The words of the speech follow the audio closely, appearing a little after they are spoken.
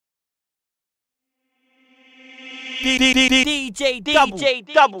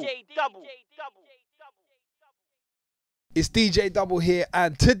DJDUBL. It's DJDUBL here,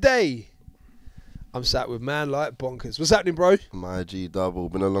 and today I'm sat with man like Bonkaz. What's happening, bro? My G double.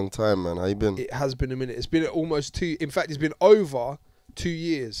 Been a long time, man. How you been? It has been a minute. It's been almost in fact, it's been over 2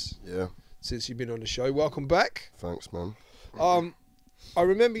 years. Yeah. Since you've been on the show. Welcome back. Thanks, man. I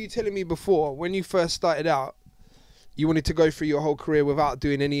remember you telling me before, when you first started out, you wanted to go through your whole career without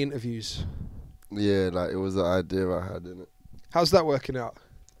doing any interviews. Yeah, like it was the idea I had, innit? How's that working out?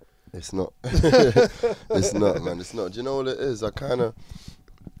 It's not. It's not, man. It's not. Do you know what it is? I kind of,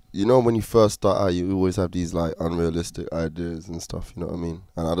 you know, when you first start out, you always have these like unrealistic ideas and stuff, you know what I mean?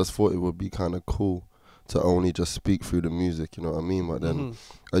 And I just thought it would be kind of cool to only just speak through the music, you know what I mean? But then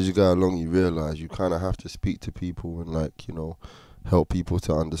as you go along, you realise you kind of have to speak to people and like, you know, help people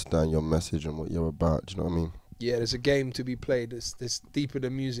to understand your message and what you're about, do you know what I mean? Yeah, there's a game to be played that's deeper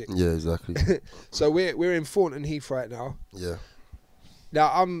than music. Yeah, exactly. So we're in Thornton Heath right now. Yeah.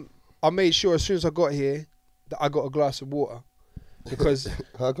 Now I made sure as soon as I got here that I got a glass of water, because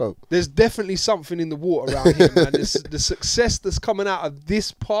how come? There's definitely something in the water around here, man. The success that's coming out of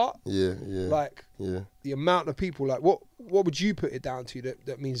this part. Yeah. Like the amount of people. Like what would you put it down to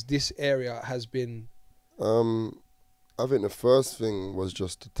that means this area has been? I think the first thing was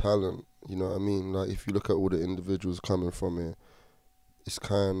just the talent, you know what I mean? Like, if you look at all the individuals coming from here, it's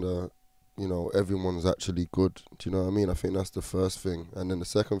kind of, you know, everyone's actually good, do you know what I mean? I think that's the first thing. And then the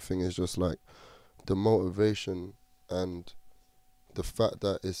second thing is just, like, the motivation and the fact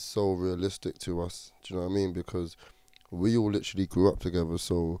that it's so realistic to us, do you know what I mean? Because we all literally grew up together,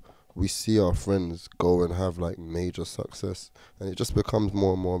 so we see our friends go and have like major success, and it just becomes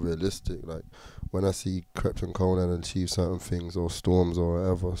more and more realistic. Like when I see Krept and Conan achieve certain things, or Storms or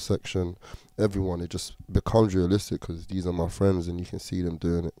whatever section, everyone, it just becomes realistic because these are my friends and you can see them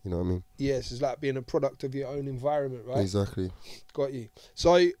doing it, you know what I mean? Yes, it's like being a product of your own environment, right? Exactly. Got you.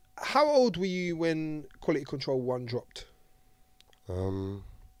 So how old were you when Quality Control 1 dropped?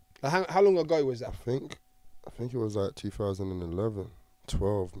 How long ago was that? I think it was like 2011.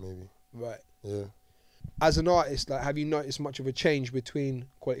 12 maybe. Right. Yeah. As an artist, like, have you noticed much of a change between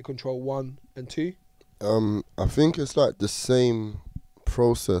Quality Control 1 and 2? I think it's like the same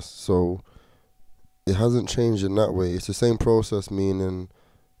process, so it hasn't changed in that way. It's the same process, meaning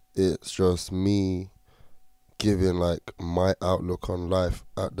it's just me giving like my outlook on life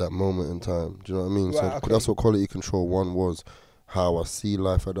at that moment in time. Do you know what I mean? Right, so okay. That's what Quality Control 1 was. How I see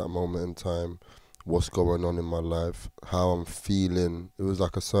life at that moment in time, what's going on in my life, how I'm feeling. It was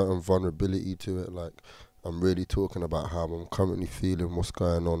like a certain vulnerability to it. Like, I'm really talking about how I'm currently feeling, what's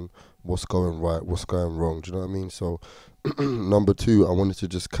going on, what's going right, what's going wrong. Do you know what I mean? So number 2, I wanted to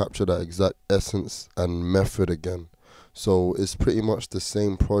just capture that exact essence and method again. So it's pretty much the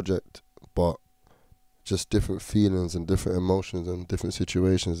same project, but just different feelings and different emotions and different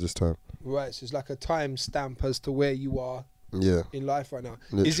situations this time. Right, so it's like a time stamp as to where you are in life right now.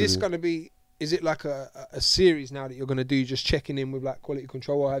 Literally. Is this going to be, is it like a series now that you're going to do, just checking in with like Quality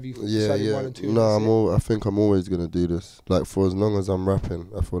Control, or have you decided 1 and 2? No, I think I'm always going to do this. Like, for as long as I'm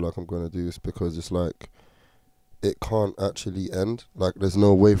rapping, I feel like I'm going to do this, because it's like, it can't actually end. Like, there's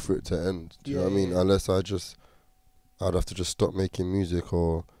no way for it to end. Do you know what I mean? Unless I'd have to just stop making music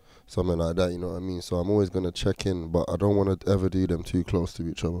or something like that, you know what I mean? So I'm always going to check in, but I don't want to ever do them too close to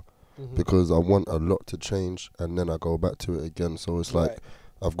each other, because I want a lot to change and then I go back to it again. So it's like,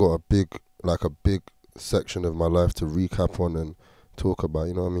 I've got a big section of my life to recap on and talk about,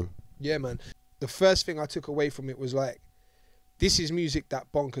 you know what I mean? Yeah, man. The first thing I took away from it was like, this is music that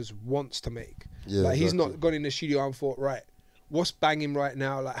Bonkaz wants to make. Yeah, like, he's not gone in the studio and thought, right, what's banging right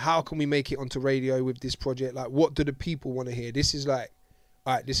now? Like, how can we make it onto radio with this project? Like, what do the people want to hear? This is like,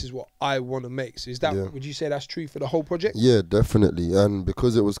 all right, this is what I want to make. So is that, would you say that's true for the whole project? Yeah, definitely. And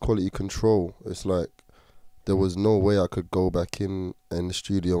because it was Quality Control, it's like, there was no way I could go back in the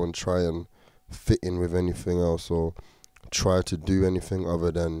studio and try and fit in with anything else, or try to do anything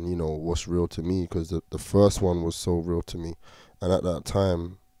other than, you know, what's real to me, because the first one was so real to me. And at that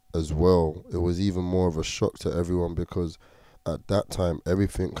time as well, it was even more of a shock to everyone, because at that time,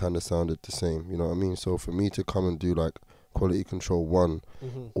 everything kind of sounded the same, you know what I mean? So for me to come and do like Quality Control 1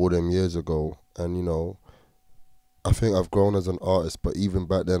 all them years ago, and, you know, I think I've grown as an artist, but even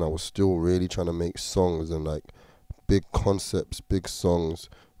back then I was still really trying to make songs and like big concepts, big songs,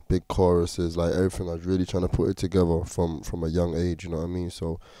 big choruses, like everything. I was really trying to put it together from a young age, you know what I mean?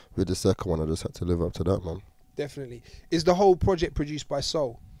 So with the second one, I just had to live up to that, man. Definitely. Is the whole project produced by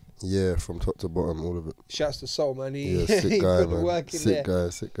Soul? Yeah, from top to bottom, all of it. Shouts to Soul, man. Yeah, sick guy, man. Work in sick there. guy,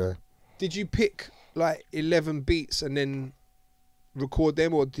 sick guy. Did you pick like 11 beats and then record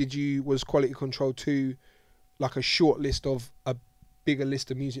them, or was Quality Control 2 like a short list of a bigger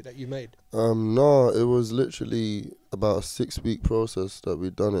list of music that you made? No, it was literally about a 6-week process that we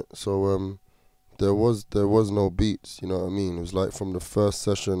done it. So there was no beats, you know what I mean? It was like from the first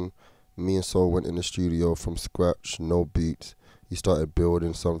session, me and Soul went in the studio from scratch, no beats. He started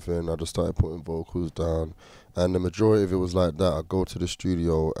building something, I just started putting vocals down. And the majority of it was like that. I go to the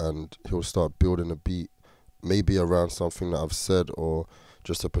studio and he'll start building a beat, maybe around something that I've said or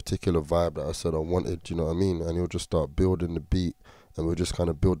just a particular vibe that I said I wanted, you know what I mean? And he'll just start building the beat and we'll just kind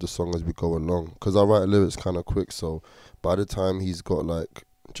of build the song as we go along. Because I write lyrics kind of quick, so by the time he's got like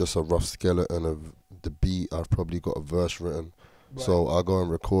just a rough skeleton of the beat, I've probably got a verse written. Right. So I go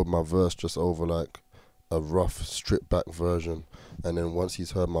and record my verse just over like a rough stripped back version, and then once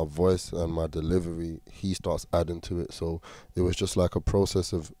he's heard my voice and my delivery, he starts adding to it. So it was just like a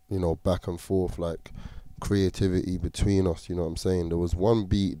process of, you know, back and forth, like creativity between us, you know what I'm saying? There was one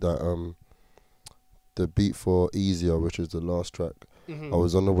beat that the beat for Easier, which is the last track, I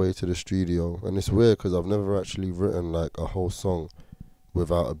was on the way to the studio, and it's weird because I've never actually written like a whole song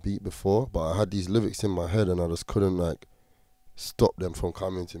without a beat before, but I had these lyrics in my head and I just couldn't like stop them from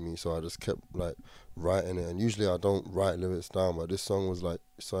coming to me, so I just kept like writing it. And usually I don't write lyrics down, but this song was like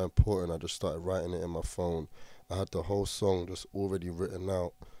so important, I just started writing it in my phone. I had the whole song just already written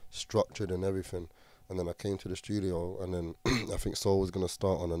out, structured and everything, and then I came to the studio, and then I think Soul was gonna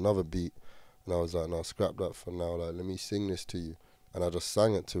start on another beat, and I was like, no, scrap that for now, like let me sing this to you. And I just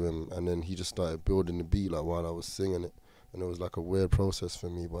sang it to him, and then he just started building the beat like while I was singing it, and it was like a weird process for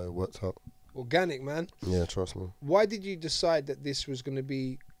me, but it worked out. Organic, man. Yeah, trust me. Why did you decide that this was going to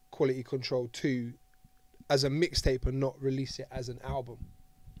be Quality Control 2 as a mixtape and not release it as an album?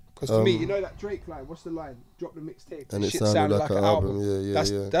 Because to me, you know that Drake line, what's the line? Drop the mixtape and it sounded like an album.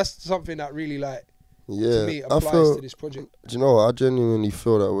 Yeah. That's something that really like, yeah, to me, applies to this project. Do you know what? I genuinely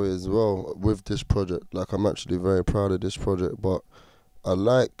feel that way as well with this project. Like, I'm actually very proud of this project, but I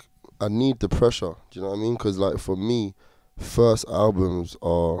need the pressure. Do you know what I mean? Because like for me, first albums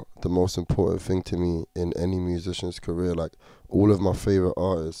are the most important thing to me in any musician's career. Like all of my favorite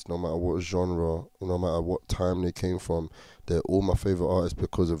artists, no matter what genre, no matter what time they came from, they're all my favorite artists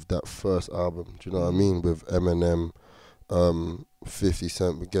because of that first album. Do you know what I mean? With Eminem, 50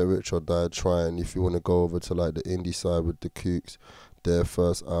 Cent with Get Rich or Die Trying. If you want to go over to like the indie side with the Kooks, their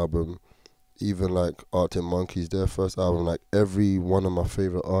first album. Even like Arctic Monkeys, their first album, like every one of my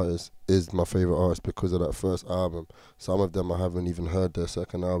favorite artists is my favorite artist because of that first album. Some of them I haven't even heard their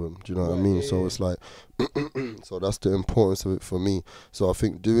second album. Do you know what I mean? Yeah, so it's like, so that's the importance of it for me. So I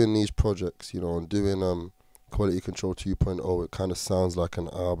think doing these projects, you know, and doing Quality Control 2.0, it kind of sounds like an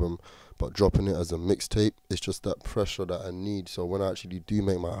album, but dropping it as a mixtape, it's just that pressure that I need. So when I actually do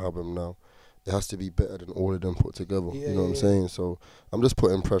make my album now, it has to be better than all of them put together. You know what I'm saying? So I'm just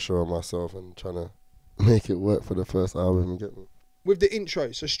putting pressure on myself and trying to make it work for the first album. You get me? With the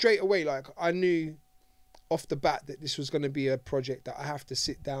intro, so straight away, like I knew off the bat that this was going to be a project that I have to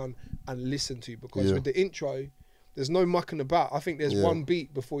sit down and listen to, because with the intro, there's no mucking about. I think there's one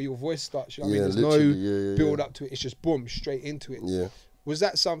beat before your voice starts. You know what I mean? There's no build up to it. It's just boom, straight into it. Yeah. Was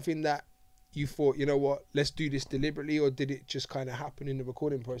that something that you thought, you know what, let's do this deliberately, or did it just kind of happen in the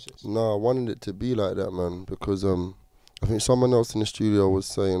recording process? No, I wanted it to be like that, man, because I think someone else in the studio was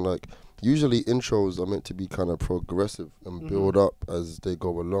saying, like, usually intros are meant to be kind of progressive and build up as they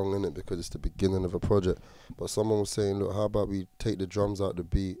go along, innit, because it's the beginning of a project. But someone was saying, look, how about we take the drums out the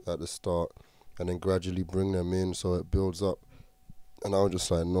beat at the start and then gradually bring them in so it builds up. And I was just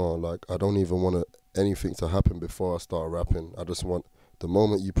like, no, like, I don't even want anything to happen before I start rapping. I just want the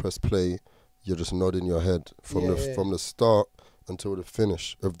moment you press play, you're just nodding your head from the start until the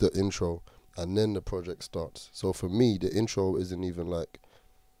finish of the intro, and then the project starts. So for me, the intro isn't even like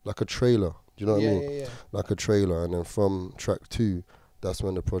a trailer. Do you know what I mean? Yeah. Like a trailer, and then from track 2, that's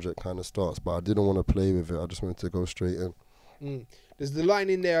when the project kind of starts. But I didn't want to play with it. I just wanted to go straight in. There's the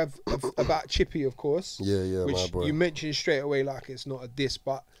line in there about Chippy, of course. Yeah, which my boy. You mentioned straight away, like it's not a diss,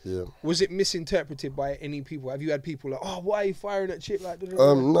 but was it misinterpreted by any people? Have you had people like, oh, why are you firing at Chip? Like,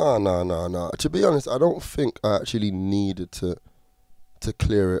 no. To be honest, I don't think I actually needed to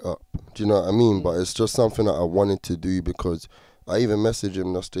clear it up. Do you know what I mean? But it's just something that I wanted to do, because I even messaged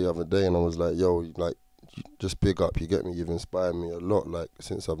him just the other day and I was like, yo, like, just big up, you get me? You've inspired me a lot, like,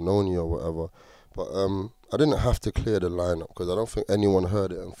 since I've known you or whatever. But I didn't have to clear the lineup, because I don't think anyone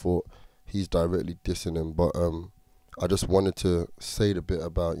heard it and thought he's directly dissing him. But I just wanted to say the bit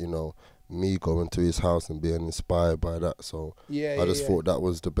about, you know, me going to his house and being inspired by that. So I just thought that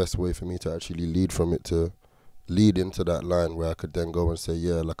was the best way for me to actually lead from it to lead into that line where I could then go and say,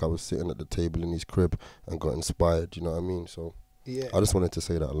 yeah, like I was sitting at the table in his crib and got inspired, you know what I mean? So I just wanted to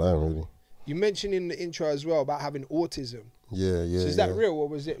say that line, really. You mentioned in the intro as well about having autism. Yeah. So is that real, or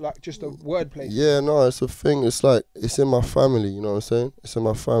was it like just a wordplay? Yeah, no, it's a thing. It's like, it's in my family, you know what I'm saying? It's in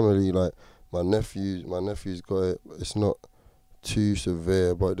my family, like, my nephew's got it. It's not too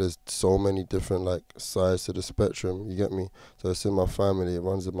severe, but there's so many different, like, sides to the spectrum, you get me? So it's in my family, it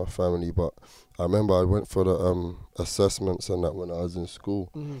runs in my family, but I remember I went for the assessments and that when I was in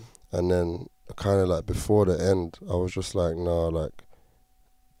school, and then kind of like before the end, I was just like, nah, like,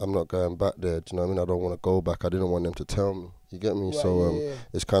 I'm not going back there, do you know what I mean? I don't want to go back. I didn't want them to tell me, you get me? Right, so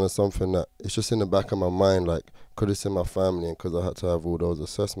it's kind of something that, it's just in the back of my mind, like, because it's in my family and because I had to have all those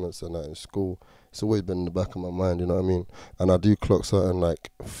assessments and that in school, it's always been in the back of my mind, you know what I mean? And I do clock certain,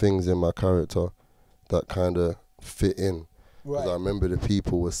 like, things in my character that kind of fit in. Because I remember the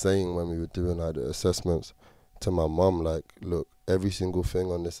people were saying when we were doing, like, the assessments to my mum, like, look, every single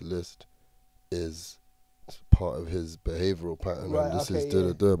thing on this list is part of his behavioural pattern, and this is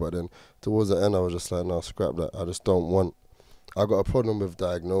da-da-da. But then towards the end, I was just like, no, scrap that. I just don't want, I got a problem with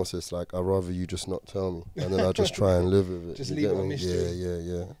diagnosis. Like, I'd rather you just not tell me, and then I just try and live with it. Just leave it a mystery.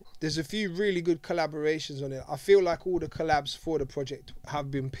 Yeah. There's a few really good collaborations on it. I feel like all the collabs for the project have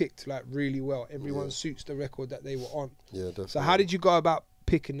been picked, like, really well. Everyone suits the record that they were on. Yeah, definitely. So how did you go about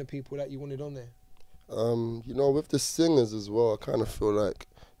picking the people that you wanted on there? You know, with the singers as well, I kind of feel like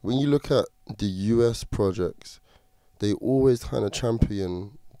when you look at the US projects, they always kind of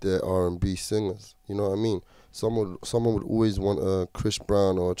champion their R&B singers. You know what I mean? Someone would always want Chris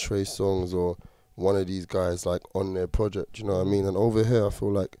Brown or Trey Songz or one of these guys, like, on their project. You know what I mean? And over here, I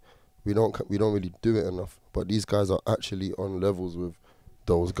feel like we don't really do it enough. But these guys are actually on levels with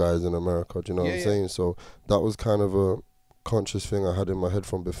those guys in America. Do you know what I'm saying? So that was kind of a conscious thing I had in my head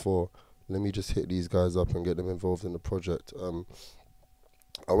from before. Let me just hit these guys up and get them involved in the project.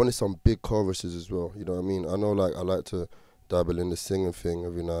 I wanted some big choruses as well, you know what I mean? I know, like, I like to dabble in the singing thing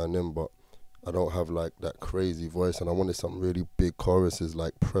every now and then, but I don't have, like, that crazy voice, and I wanted some really big choruses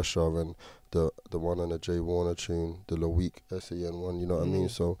like Pressure and the one on the Jay Warner tune, the Loic SEN one, you know what I mean?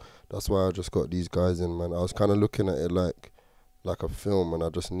 So that's why I just got these guys in, man. I was kind of looking at it like a film, and I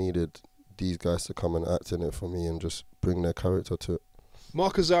just needed these guys to come and act in it for me and just bring their character to it.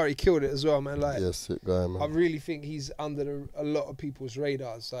 Mark Azari killed it as well, man. Like, yeah, sick guy, man. I really think he's under a lot of people's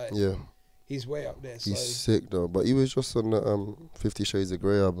radars. Like, yeah, he's way up there. He's sick though, but he was just on the 50 Shades of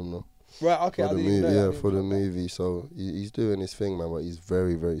Grey album though. Right, okay. For the movie, yeah, for the movie. So he's doing his thing, man. But he's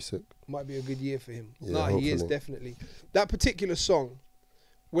very, very sick. Might be a good year for him. Yeah, nah, he is definitely. That particular song,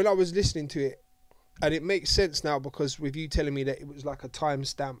 when I was listening to it, and it makes sense now because with you telling me that it was like a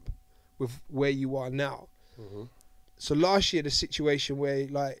timestamp with where you are now. So last year, the situation where,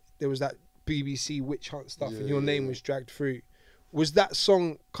 like, there was that BBC witch hunt stuff and your name was dragged through, was that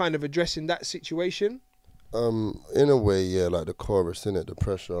song kind of addressing that situation? In a way, yeah, like the chorus, innit, the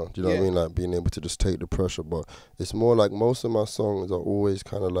pressure. Do you know what I mean? Like being able to just take the pressure. But it's more like most of my songs are always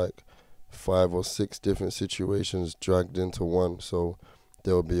kind of like 5 or 6 different situations dragged into one. So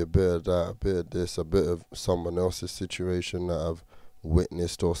there'll be a bit of that, a bit of this, a bit of someone else's situation that I've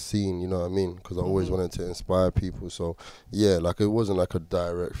witnessed or seen, you know what I mean? Because I always wanted to inspire people. So yeah, like it wasn't like a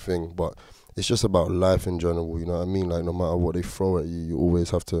direct thing, but it's just about life in general, you know what I mean? Like no matter what they throw at you, you always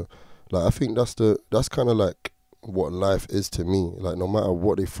have to, like, I think that's kind of like what life is to me. Like no matter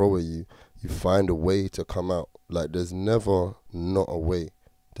what they throw at you, you find a way to come out. Like there's never not a way.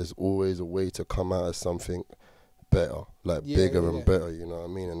 There's always a way to come out as something better, like bigger and better, you know what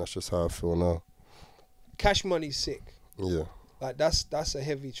I mean? And that's just how I feel now. Cash Money's sick. Yeah. Like that's a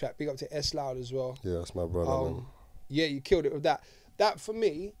heavy track. Big up to S Loud as well. Yeah, that's my brother, man. Yeah, you killed it with that. That for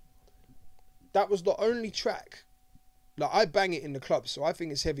me, that was the only track. Like I bang it in the club, so I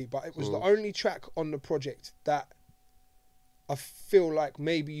think it's heavy. But it was the only track on the project that I feel like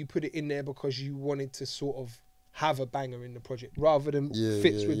maybe you put it in there because you wanted to sort of have a banger in the project rather than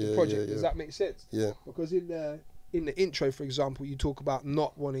fits with the project. Does that make sense? Yeah. Because in the intro, for example, you talk about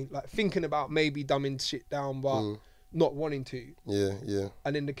not wanting, like thinking about maybe dumbing shit down, but not wanting to. Yeah.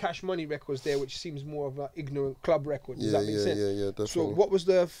 And then the Cash Money record's there, which seems more of an ignorant club record. Does that make sense? Yeah, definitely. So what was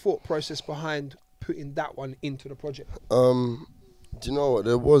the thought process behind putting that one into the project? Do you know what?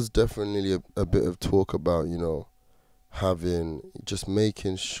 There was definitely a bit of talk about, you know, just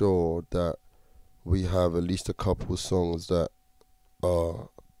making sure that we have at least a couple songs that are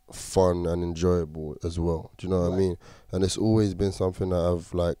fun and enjoyable as well. Do you know what I mean? And it's always been something that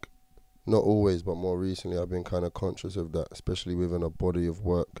I've like, not always, but more recently I've been kind of conscious of that, especially within a body of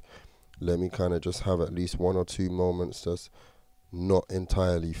work. Let me kind of just have at least 1 or 2 moments that's not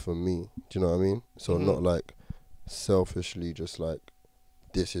entirely for me. Do you know what I mean? So not like selfishly just like,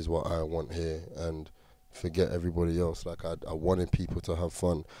 this is what I want here and forget everybody else. Like I wanted people to have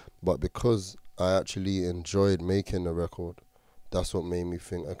fun, but because I actually enjoyed making the record, that's what made me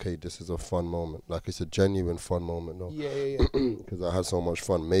think, okay, this is a fun moment. Like it's a genuine fun moment, though. Yeah. Because I had so much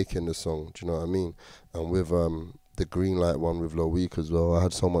fun making the song. Do you know what I mean? And with the Green Light one with Loic as well, I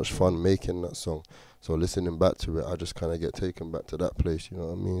had so much fun making that song. So listening back to it, I just kind of get taken back to that place. You know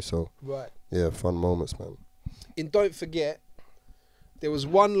what I mean? So yeah, fun moments, man. In Don't Forget, there was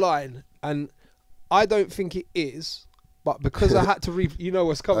one line, and I don't think it is, but because I had to you know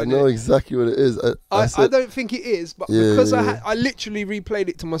what's coming. I know exactly what it is. I don't think it is, but because I literally replayed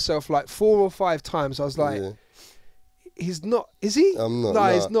it to myself like 4 or 5 times. I was like, he's not, is he? I'm not. No,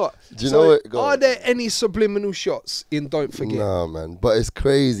 he's not. Do you know what? Are there any subliminal shots in Don't Forget? Nah, man. But it's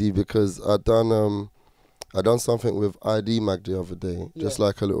crazy because I done something with ID Mag the other day, just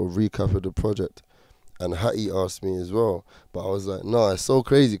like a little recap of the project. And Hattie asked me as well, but I was like, no, it's so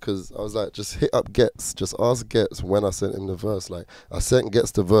crazy because I was like, just hit up Getz, just ask Getz when I sent him the verse. Like, I sent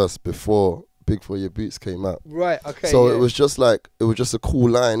Getz the verse before Big For Your Boots came out. Right, okay. So it was just like, it was just a cool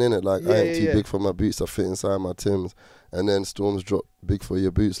line, innit? Like, I ain't too big for my boots, I fit inside my Timbs. And then Storms dropped Big For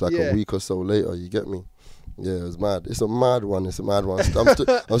Your Boots like a week or so later, you get me? Yeah, it was mad. It's a mad one. I'm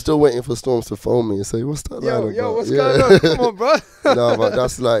still waiting for Storms to phone me and say, what's that line about? Yo, what's going on? Come on, bro. No, but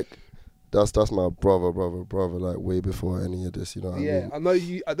that's like, that's my brother, like way before any of this, you know what I mean? I know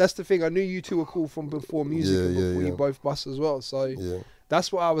you, that's the thing, I knew you two were cool from before music and before you both bust as well, so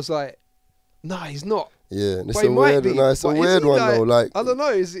that's what I was like, nah, he's not. Yeah, and it's a weird one though, like, I don't know,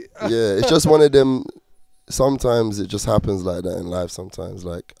 is it? Yeah, it's just one of them, sometimes it just happens like that in life sometimes,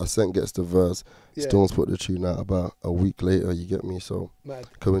 like, I sent Gets the verse, Storms put the tune out about a week later, you get me, so,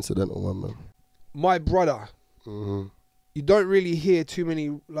 coincidental one, man. My brother, you don't really hear too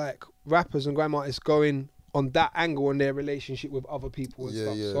many like rappers and grime artists going on that angle on their relationship with other people and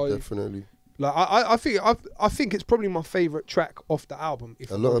stuff. Yeah, so, definitely. Like I think it's probably my favourite track off the album.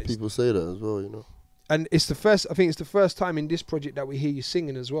 A lot of people say that as well, you know. And it's the first. I think it's the first time in this project that we hear you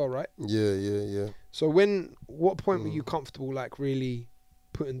singing as well, right? Yeah. So what point were you comfortable like really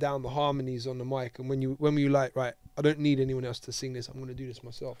putting down the harmonies on the mic, and when were you like, right, I don't need anyone else to sing this, I'm gonna do this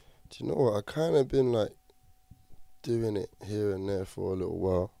myself? Do you know what? I kind of been like doing it here and there for a little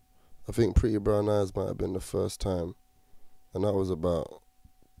while. I think Pretty Brown Eyes might have been the first time, and that might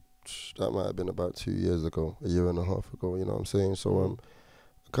have been about 2 years ago, a year and a half ago, you know what I'm saying? So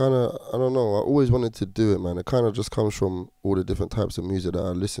I don't know, I always wanted to do it, man. It kind of just comes from all the different types of music that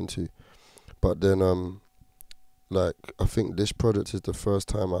I listen to. But then like I think this project is the first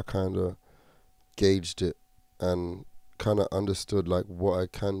time I kind of gauged it and kind of understood like what I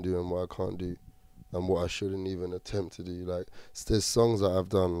can do and what I can't do, and what I shouldn't even attempt to do. Like, there's songs that I've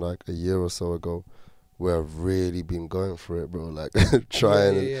done like a year or so ago where I've really been going for it, bro. Like,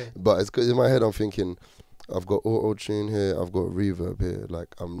 trying. But it's because in my head I'm thinking, I've got auto-tune here, I've got reverb here.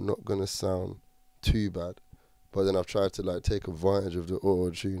 Like, I'm not going to sound too bad. But then I've tried to like take advantage of the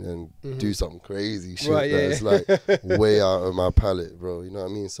auto-tune and do some crazy shit that's like way out of my palette, bro. You know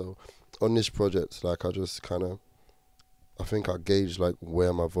what I mean? So on this project, like, I just kind of, I think I gauge like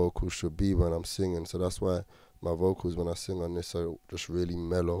where my vocals should be when I'm singing. So that's why my vocals when I sing on this are just really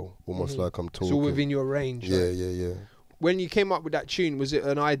mellow, almost like I'm talking. So within your range. Yeah. When you came up with that tune, was it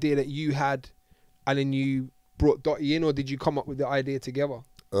an idea that you had and then you brought Dotty in, or did you come up with the idea together?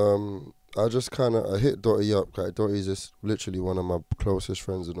 I just kind of, I hit Dotty up. Like, Dotty's just literally one of my closest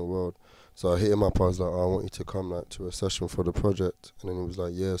friends in the world. So I hit him up, I was like, oh, I want you to come like to a session for the project. And then he was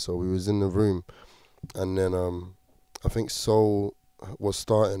like, yeah. So we was in the room, and then I think Soul was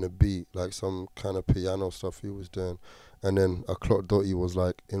starting a beat, like some kind of piano stuff he was doing. And then I clocked Dotty was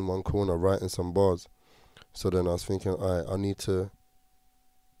like in one corner writing some bars. So then I was thinking, all right, I need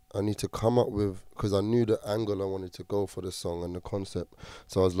to come up with, because I knew the angle I wanted to go for the song and the concept.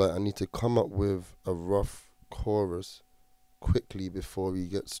 So I was like, I need to come up with a rough chorus quickly before he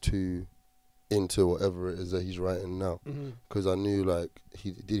gets too into whatever it is that he's writing now. Because I knew like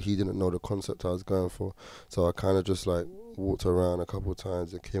he didn't know the concept I was going for. So I kind of just like walked around a couple of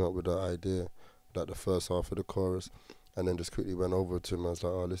times and came up with that idea, like the first half of the chorus, and then just quickly went over to him. I was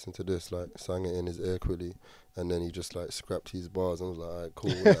like, oh, listen to this, like sang it in his ear quickly, and then he just like scrapped his bars and was like, all right,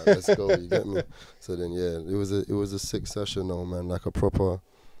 cool, like, let's go, you get me? So then yeah, it was a sick session though, man, like a proper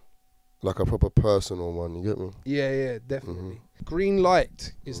personal one, you get me? Yeah, definitely. Green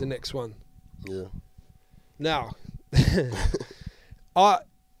Light is the next one. Yeah. Now,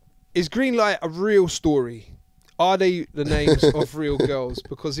 is Green Light a real story? Are they the names of real girls?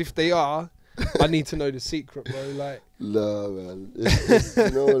 Because if they are, I need to know the secret, bro. Like, nah, man. You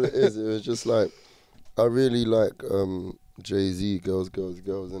know what it is? It was just like, I really like Jay-Z, girls,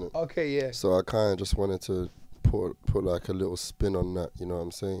 innit? Okay, yeah. So I kind of just wanted to put like a little spin on that, you know what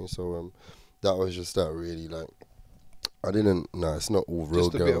I'm saying? So that was just that really, like, it's not all real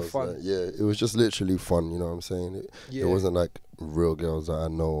just a girls. Bit of fun. Like, yeah, it was just literally fun, you know what I'm saying? It wasn't like real girls that I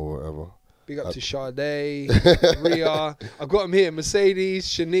know or whatever. Big up to Sade, Rhea. I've got them here. Mercedes,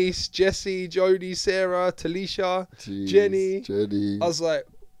 Shanice, Jessie, Jodie, Sarah, Talisha, Jenny. I was like,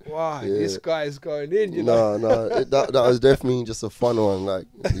 wow, this guy is going in, you know? No, that was definitely just a fun one. Like,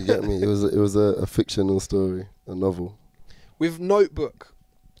 you get me? It was a fictional story, a novel. With Notebook,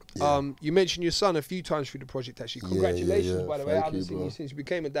 you mentioned your son a few times through the project, actually. Congratulations, by the way. I haven't seen you since you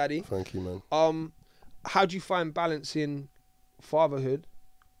became a daddy. Thank you, man. How do you find balancing fatherhood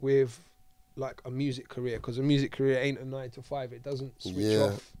with like a music career? Because a music career ain't a 9 to 5. It doesn't switch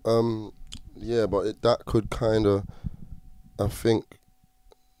off. But that could kind of, I think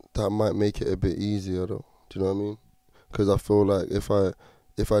that might make it a bit easier though. Do you know what I mean? Because I feel like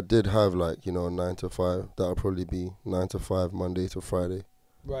if I did have like, you know, a 9 to 5, that would probably be 9 to 5 Monday to Friday.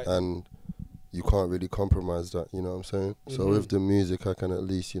 Right. And you can't really compromise that, you know what I'm saying? So with the music, I can at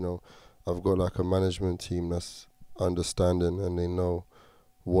least, you know, I've got like a management team that's understanding, and they know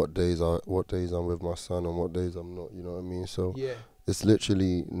what days I'm with my son and what days I'm not, you know what I mean? So it's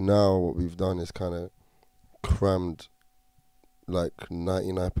literally, now what we've done is kind of crammed like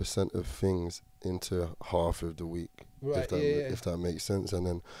 99% of things into half of the week, if that makes sense. And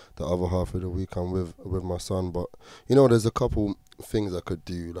then the other half of the week I'm with my son. But you know, there's a couple things I could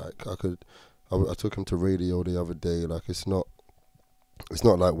do. Like I took him to radio the other day. Like it's not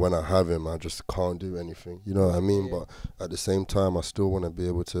like when I have him I just can't do anything, you know what I mean? But at the same time I still want to be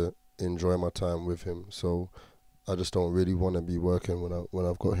able to enjoy my time with him. So I just don't really want to be working when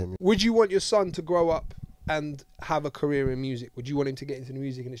I've got him. Would you want your son to grow up and have a career in music? Would you want him to get into the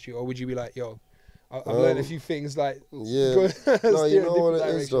music industry, or would you be like, yo, I've learned a few things, like no, you know what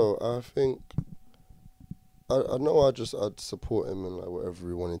it is though? I think I know I'd support him in like whatever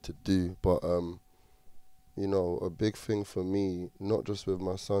he wanted to do, but you know, a big thing for me, not just with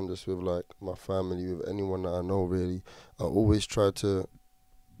my son, just with like my family, with anyone that I know really, I always try to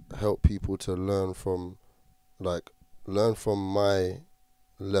help people to learn from my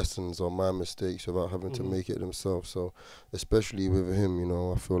lessons or my mistakes without having to make it themselves. So especially with him, you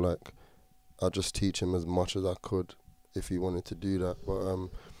know, I feel like I just teach him as much as I could if he wanted to do that. But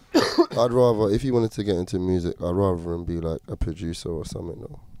I'd rather, if he wanted to get into music, I'd rather him be like a producer or something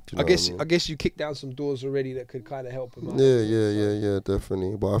though. I guess you kicked down some doors already that could kind of help him out. Yeah,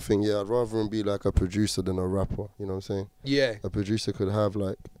 definitely. But I think, I'd rather him be like a producer than a rapper, you know what I'm saying? Yeah. A producer could have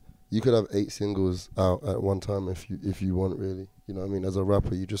like, you could have 8 singles out at one time if you want, really. You know what I mean? As a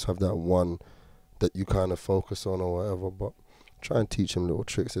rapper, you just have that one that you kind of focus on or whatever. But try and teach him little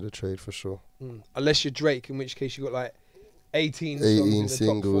tricks of the trade for sure. Unless you're Drake, in which case you got like 18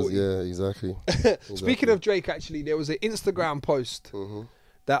 singles, yeah, exactly. Speaking of Drake, actually, there was an Instagram post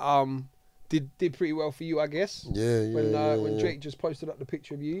that did pretty well for you, I guess. When Drake just posted up the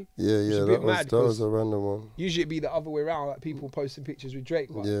picture of you. That was a random one. Usually it'd be the other way around, like people posting pictures with Drake,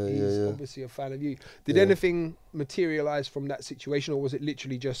 but he's obviously a fan of you. Did anything materialise from that situation, or was it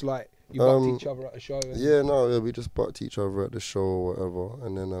literally just like you bucked each other at a show? We just bucked each other at the show or whatever.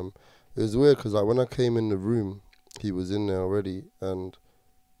 And then it was weird because like when I came in the room, he was in there already, and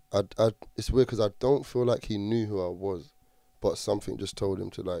it's weird because I don't feel like he knew who I was, but something just told him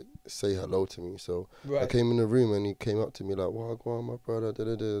to like say hello to me. So I came in the room and he came up to me like, "Wow, go on, my brother."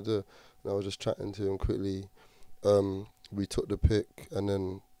 And I was just chatting to him quickly. We took the pic, and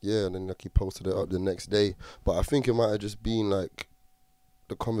then like he posted it up the next day. But I think it might have just been like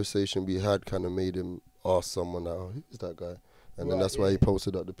the conversation we had kind of made him ask someone, "Oh, who's that guy?" And then that's why he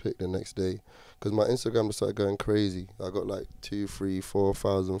posted up the pic the next day. Because my Instagram just started going crazy. I got like 2,000, 3,000,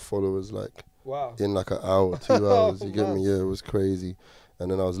 4,000 followers like in like an hour, 2 hours. You get me? Yeah, it was crazy. And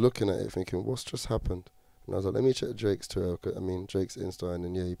then I was looking at it thinking, what's just happened? And I was like, let me check Drake's Twitter. Drake's Insta. And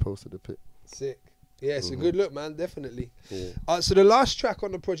then he posted the pic. Sick. Yeah, it's a good look, man. Definitely. Yeah. So the last track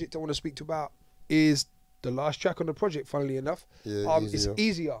on the project I want to speak to about is the last track on the project. Funnily enough, it's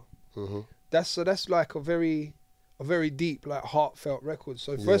Easier. That's like a very deep, like heartfelt record.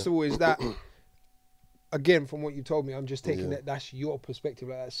 So first of all, is that again from what you told me? I'm just taking that's your perspective.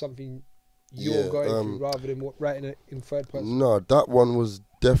 Like that's something you're going through rather than writing it in third person. No, that one was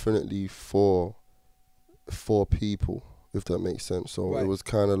definitely for people, if that makes sense. So it was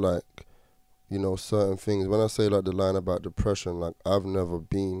kind of like, you know, certain things. When I say like the line about depression, like I've never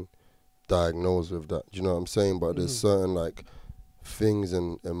been diagnosed with that. Do you know what I'm saying? But there's certain like things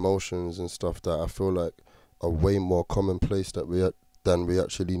and emotions and stuff that I feel like are way more commonplace than we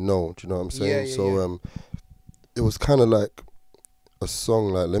actually know. Do you know what I'm saying? it was kind of like a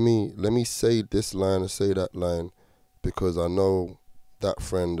song. Like let me say this line or say that line, because I know that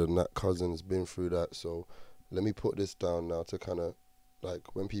friend and that cousin's been through that. So let me put this down now to kind of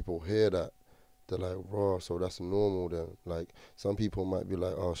like when people hear that, they're like, raw, so that's normal then. Like some people might be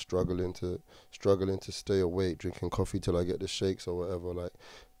like, oh, struggling to stay awake, drinking coffee till I get the shakes or whatever. Like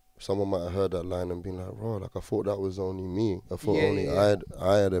someone might have heard that line and been like, raw, like I thought that was only me. I thought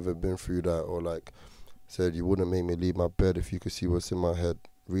I had ever been through that. Or like said, you wouldn't make me leave my bed if you could see what's in my head.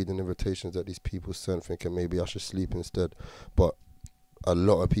 Reading invitations that these people sent, thinking maybe I should sleep instead. But a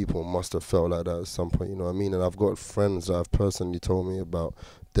lot of people must have felt like that at some point, you know what I mean? And I've got friends that have personally told me about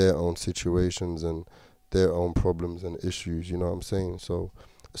their own situations and their own problems and issues, you know what I'm saying? So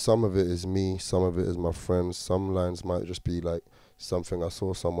some of it is me, some of it is my friends. Some lines might just be like something I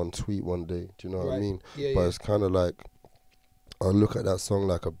saw someone tweet one day, do you know what I mean? But it's kind of like, I look at that song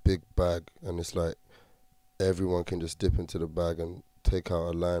like a big bag, and it's like everyone can just dip into the bag and take out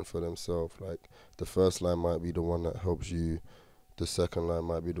a line for themselves. Like the first line might be the one that helps you, the second line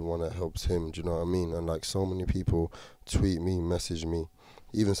might be the one that helps him, do you know what I mean? And like so many people tweet me, message me,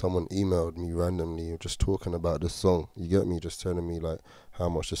 even someone emailed me randomly just talking about the song, you get me, just telling me like how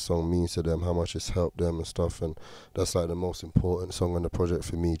much the song means to them, how much it's helped them and stuff. And that's like the most important song on the project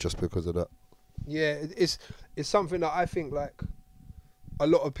for me, just because of that. Yeah, it's something that I think like a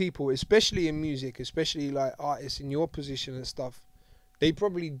lot of people, especially in music, especially like artists in your position and stuff, they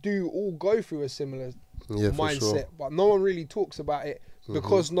probably do all go through a similar mindset, but no one really talks about it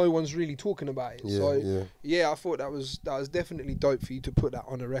because no one's really talking about it. I thought that was definitely dope for you to put that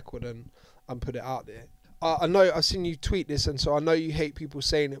on a record and put it out there. I know I've seen you tweet this, and so I know you hate people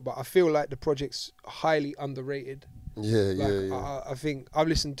saying it, but I feel like the project's highly underrated. I think I've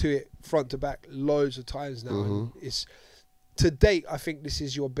listened to it front to back loads of times now, and it's, to date, I think this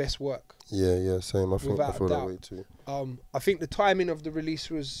is your best work. Same. I feel that way too. I think the timing of the release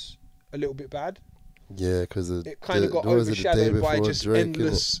was a little bit bad. Yeah, because it kind of got overshadowed by just Drake,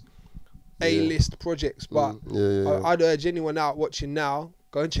 endless A-list projects. But I'd urge anyone out watching now,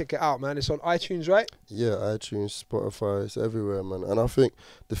 go and check it out, man. It's on iTunes, right? Yeah, iTunes, Spotify, it's everywhere, man. And I think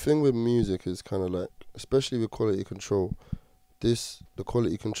the thing with music is kind of like, especially with Quality Control, the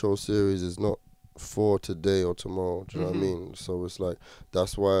Quality Control series is not for today or tomorrow, do you know what I mean? So it's like,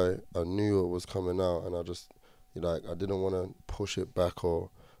 that's why I knew it was coming out, and I just, like, I didn't want to push it back or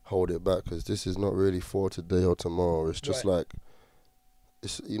hold it back, because this is not really for today or tomorrow. It's just like,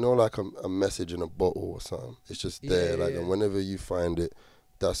 it's, you know, like a message in a bottle or something. It's just there, and whenever you find it,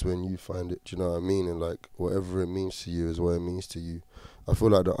 that's when you find it, do you know what I mean? And like, whatever it means to you is what it means to you. I feel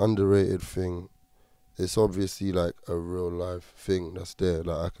like the underrated thing, it's obviously like a real life thing that's there,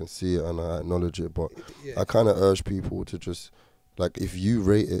 like I can see it and I acknowledge it, but I kind of urge people to just, like, if you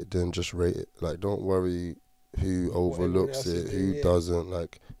rate it, then just rate it. Like, don't worry who overlooks it, who doesn't.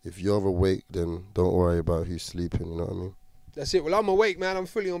 Like, if you're awake, then don't worry about who's sleeping, you know what I mean? That's it. Well, I'm awake, man. I'm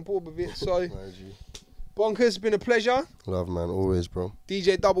fully on board with it. So, Bonkaz, it's been a pleasure. Love, man. Always, bro.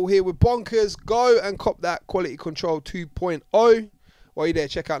 DJ Double here with Bonkaz. Go and cop that Quality Control 2.0. While you're there,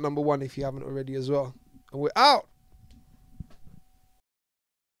 check out number 1 if you haven't already as well. And we're out.